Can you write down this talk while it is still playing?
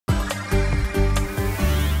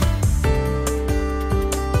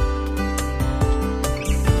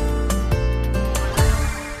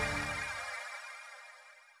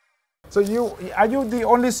So are you the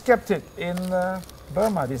only skeptic in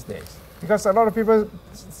Burma these days? Because a lot of people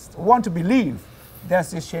want to believe that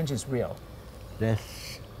this change is real.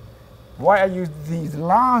 Yes. Why are you the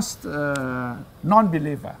last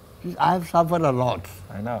non-believer? I've suffered a lot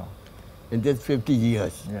I know. in these 50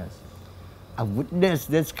 years. Yes. I've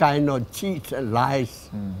witnessed this kind of cheats and lies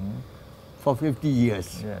for 50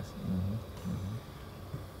 years. Yes.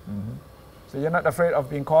 So you're not afraid of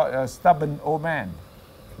being called a stubborn old man?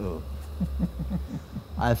 Oh.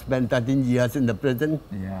 I spent 13 years in the prison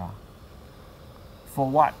Yeah. For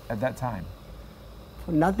what at that time?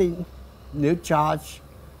 for nothing. No charge,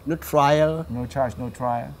 no trial, No charge, no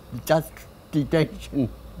trial. just detention.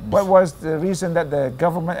 What was the reason that the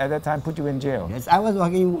government at that time put you in jail? Yes, I was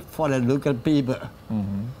working for the local paper,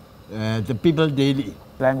 the People Daily.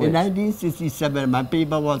 Language. In 1967, my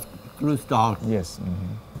paper was closed down. Yes.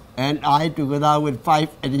 And I, together with 5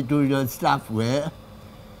 editorial staff, were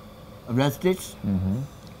arrested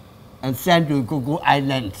and sent to Coco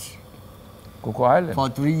Island Coco Island. for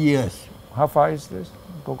 3 years How far is this?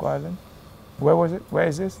 Coco Island? Where was it? Where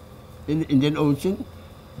is this? in the Indian Ocean.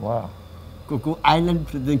 Wow. Coco Island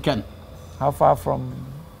prison camp, How far from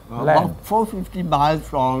land? about 450 miles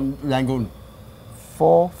from Rangoon.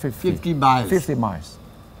 450. 50 miles. 50 miles.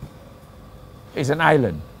 It's an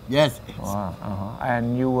island. Yes, Wow.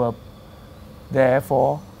 And you were there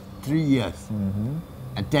for 3 years.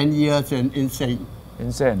 And 10 years in insane.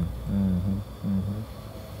 insane.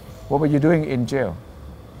 What were you doing in jail?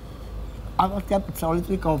 I was kept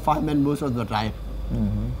solitary confinement most of the time.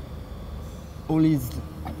 Only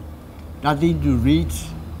nothing to read.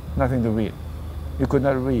 Nothing to read. You could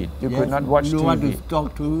not read. You could not watch no TV. one to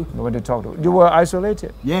talk to. No one to talk to. You were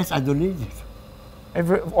isolated. Yes, isolated.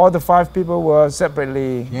 All the 5 people were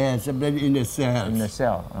separately Yes, separated in the cells. in a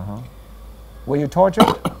cell. Were you tortured?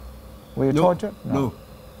 Were you No, tortured? no,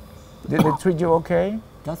 Did they treat you okay?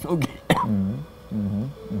 that's okay.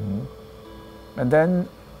 And then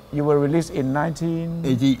you were released in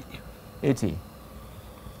 1980. 80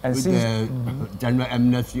 And with since the general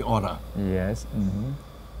amnesty order. yes.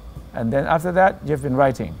 And then after that, you've been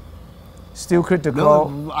writing. Still critical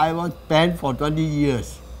No, I was banned for 20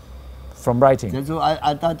 years. from writing. And so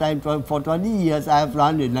at that time, for 20 years, I have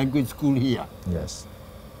run a language school here. Yes.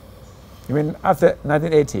 You mean after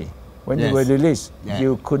 1980, when you Yes. were released, Yeah.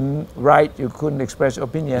 you couldn't write, you couldn't express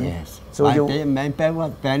opinion. Yes. So My pen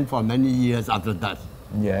was banned for many years after that.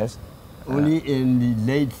 yes. Only in the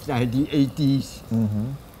late 1980s,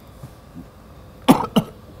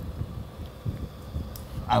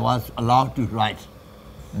 I was allowed to write.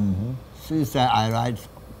 Since then, I write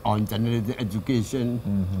on general education,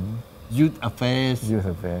 youth affairs, Youth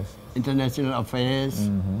affairs. international affairs,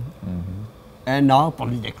 and now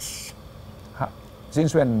politics.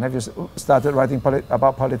 Since when have you started writing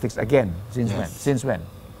about politics again? Since Yes. when? Since when?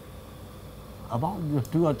 About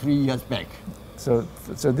 2 or 3 years back. So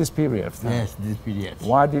this period of time. Yes, this period.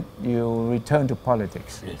 Why did you return to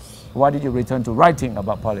politics? Yes. Why did you return to writing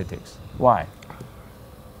about politics? Why?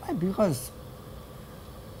 Why? Because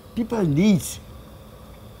people need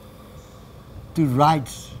to write,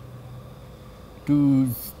 to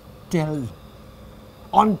tell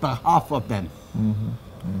on behalf of them.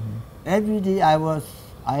 Every day I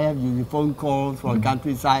have the phone calls from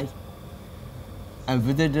countryside and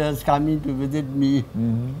visitors coming to visit me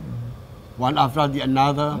one after the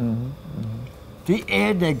another. They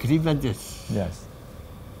air their grievances, Yes.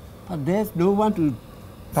 but there's no one to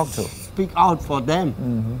Talk to. speak out for them.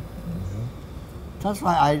 That's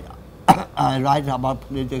why I write about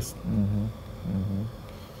politics.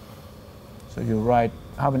 So you write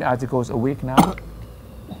how many articles a week now?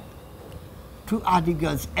 2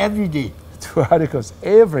 articles every day. 2 articles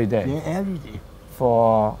every day Yeah, every day.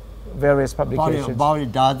 for various Probably publications. about a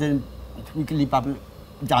dozen weekly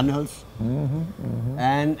journals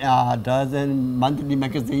and a dozen monthly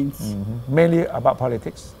magazines. Mainly about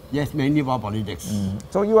politics. Yes, mainly about politics.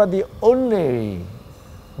 So you are the only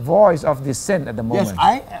voice of dissent at the moment. Yes,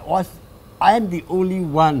 I am the only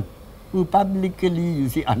one who publicly,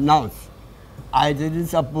 announced I didn't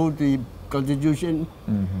support the constitution,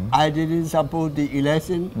 I didn't support the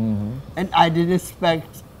election, and I didn't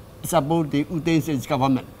support the Utes's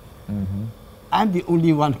government. I'm the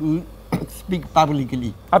only one who speak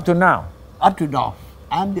publicly. Up to now. Up to now,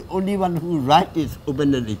 I'm the only one who write this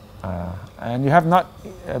openly. And you have not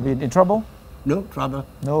been in trouble? No trouble.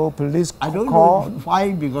 No police I don't call? know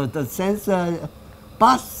why, because the censor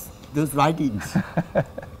passed those writings.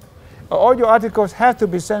 All your articles have to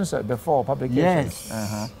be censored before publication.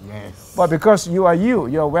 Yes. Yes. But because you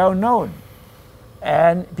are well known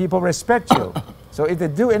and people respect you. So if they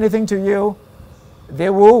do anything to you, they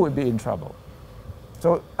will be in trouble.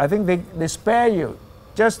 So I think they spare you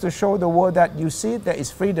just to show the world that you see there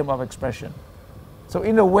is freedom of expression. So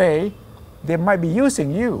in a way, they might be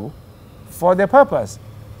using you for their purpose.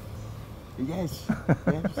 Yes,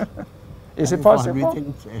 yes. Is it possible?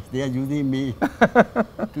 They are using me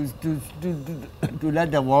to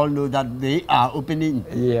let the world know that they are opening.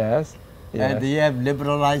 Yes. Yes. And they have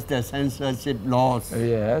liberalized the censorship laws.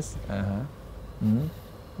 Yes.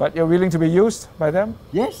 But you're willing to be used by them?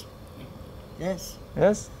 Yes. Yes.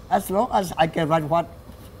 Yes. As long as I can write what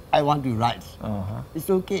I want to write, it's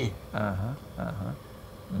okay.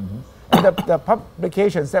 And the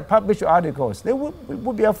publications that publish your articles, they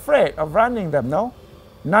would be afraid of running them, no?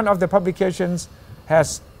 None of the publications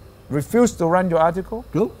has refused to run your article?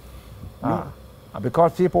 No. No.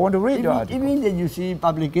 Because people want to read your article. Even that you see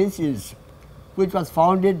publications which was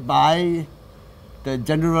founded by the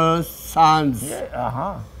General Sons.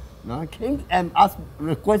 Yeah, Came and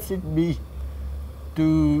requested me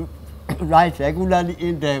to write regularly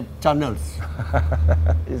in the journals.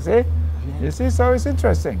 You see? Yeah. You see, so it's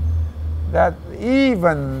interesting that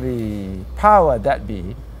even the power that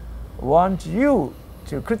be want you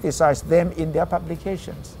to criticize them in their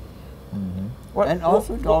publications. And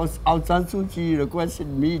also Aung San Suu Kyi requested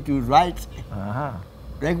me to write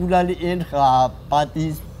regularly in her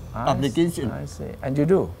party's publication. I see. And you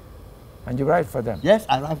do? And you write for them? Yes,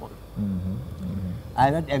 I write for them.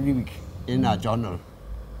 I write every week in a journal.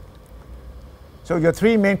 So your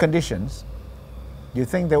three main conditions, you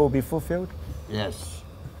think they will be fulfilled? Yes.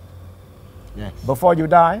 Yes. Before you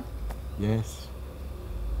die? Yes.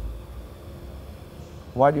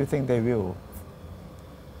 Why do you think they will?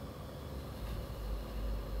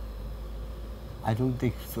 I don't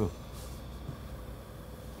think so.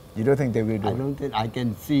 You don't think they will do I don't think I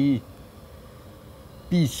can see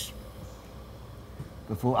peace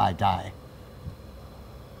before I die.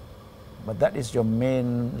 But that is your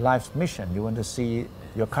main life's mission. You want to see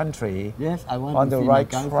your country I want on to the see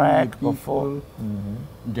right my country, track people before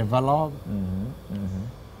develop,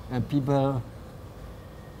 and people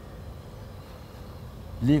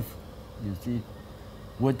live, you see,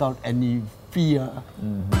 without any fear.